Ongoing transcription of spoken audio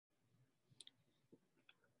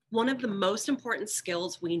One of the most important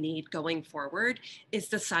skills we need going forward is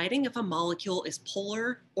deciding if a molecule is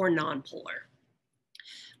polar or nonpolar.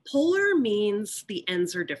 Polar means the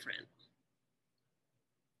ends are different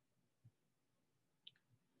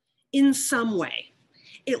in some way.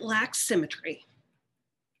 It lacks symmetry.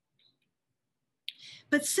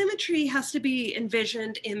 But symmetry has to be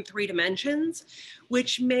envisioned in 3 dimensions,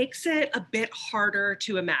 which makes it a bit harder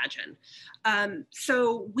to imagine.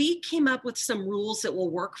 So we came up with some rules that will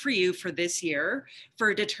work for you for this year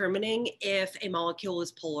for determining if a molecule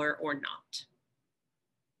is polar or not.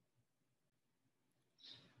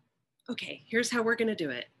 Okay, here's how we're gonna do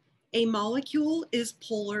it. A molecule is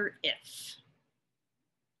polar if.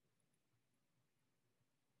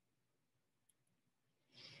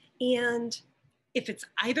 And if it's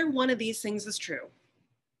either one of these things is true,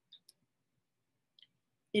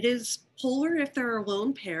 it is polar if there are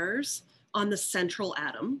lone pairs on the central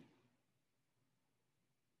atom,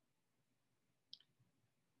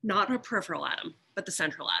 not a peripheral atom, but the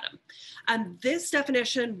central atom. This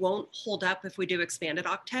definition won't hold up if we do expanded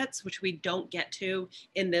octets, which we don't get to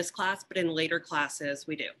in this class, but in later classes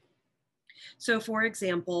we do. So for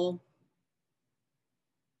example,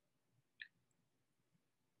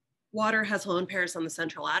 water has lone pairs on the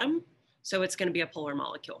central atom, so it's going to be a polar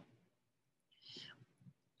molecule.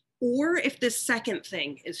 Or if this second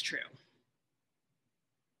thing is true.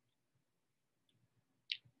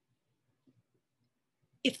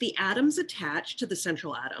 If the atoms attached to the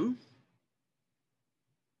central atom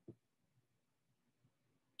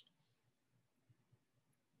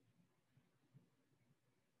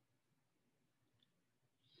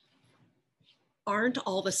aren't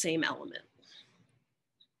all the same element.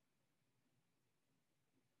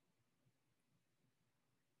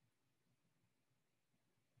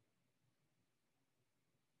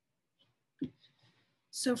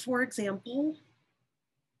 So for example,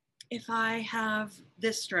 if I have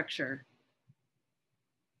this structure,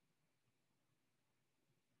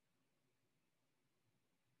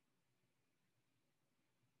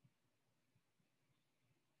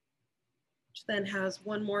 which then has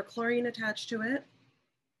one more chlorine attached to it,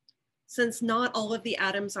 since not all of the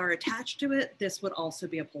atoms are attached to it, this would also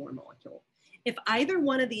be a polar molecule. If either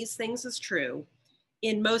one of these things is true,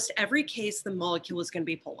 in most every case, the molecule is going to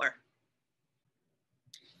be polar.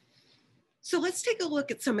 So let's take a look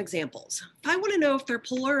at some examples. If I want to know if they're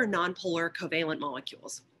polar or nonpolar covalent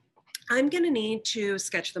molecules, I'm going to need to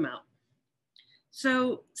sketch them out.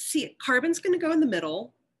 So see, carbon's going to go in the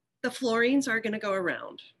middle. The fluorines are going to go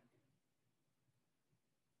around.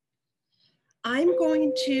 I'm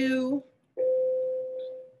going to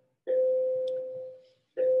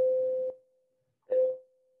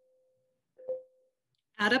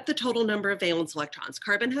add up the total number of valence electrons.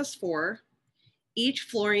 Carbon has 4. Each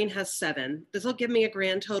fluorine has 7. This will give me a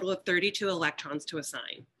grand total of 32 electrons to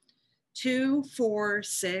assign. 2, 4,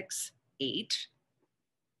 6, 8,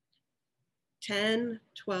 10,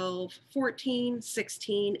 12, 14,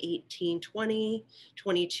 16, 18, 20,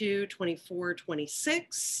 22, 24,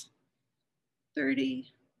 26,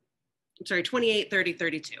 30, 28, 30,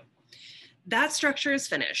 32. That structure is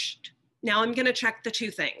finished. Now I'm going to check the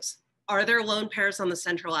 2 things. Are there lone pairs on the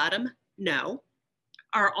central atom? No.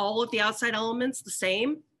 Are all of the outside elements the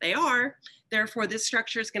same? They are. Therefore, this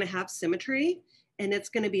structure is going to have symmetry, and it's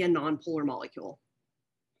going to be a nonpolar molecule.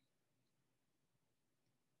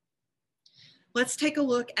 Let's take a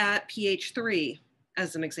look at pH 3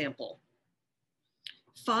 as an example.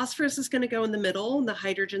 Phosphorus is going to go in the middle, and the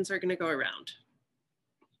hydrogens are going to go around.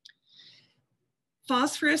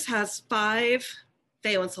 Phosphorus has 5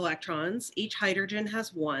 valence electrons. Each hydrogen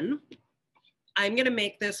has 1. I'm going to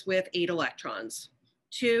make this with 8 electrons.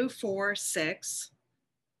 2, 4, 6,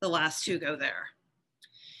 the last 2 go there.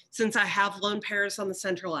 Since I have lone pairs on the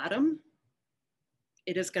central atom,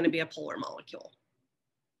 it is going to be a polar molecule.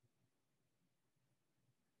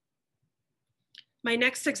 My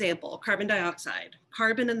next example, carbon dioxide.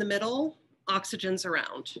 Carbon in the middle, oxygens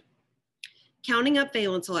around. Counting up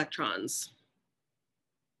valence electrons,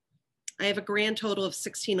 I have a grand total of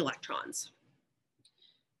 16 electrons.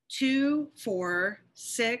 2, 4,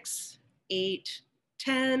 6, 8,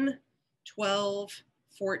 10, 12,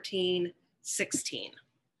 14, 16.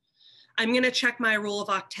 I'm going to check my rule of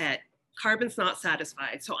octet. Carbon's not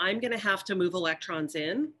satisfied, so I'm going to have to move electrons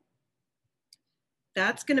in.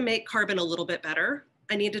 That's going to make carbon a little bit better.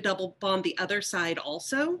 I need to double bond the other side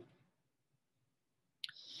also.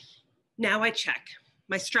 Now I check.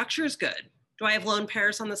 My structure is good. Do I have lone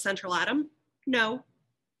pairs on the central atom? No.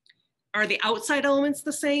 Are the outside elements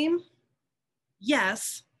the same?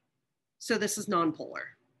 Yes. So this is nonpolar.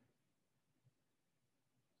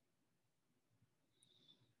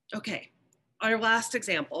 Okay, our last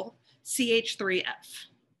example, CH3F,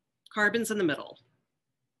 carbons in the middle.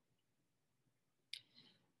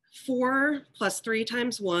 4 plus 3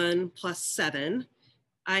 times 1 plus 7,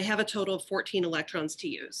 I have a total of 14 electrons to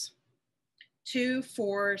use. 2,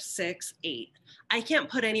 4, 6, 8. I can't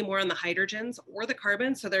put any more on the hydrogens or the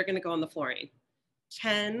carbon, so they're going to go on the fluorine.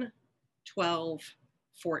 10, 12,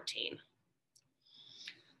 14.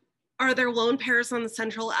 Are there lone pairs on the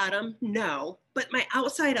central atom? No, but my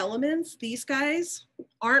outside elements, these guys,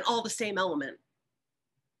 aren't all the same element.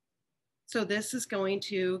 So this is going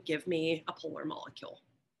to give me a polar molecule.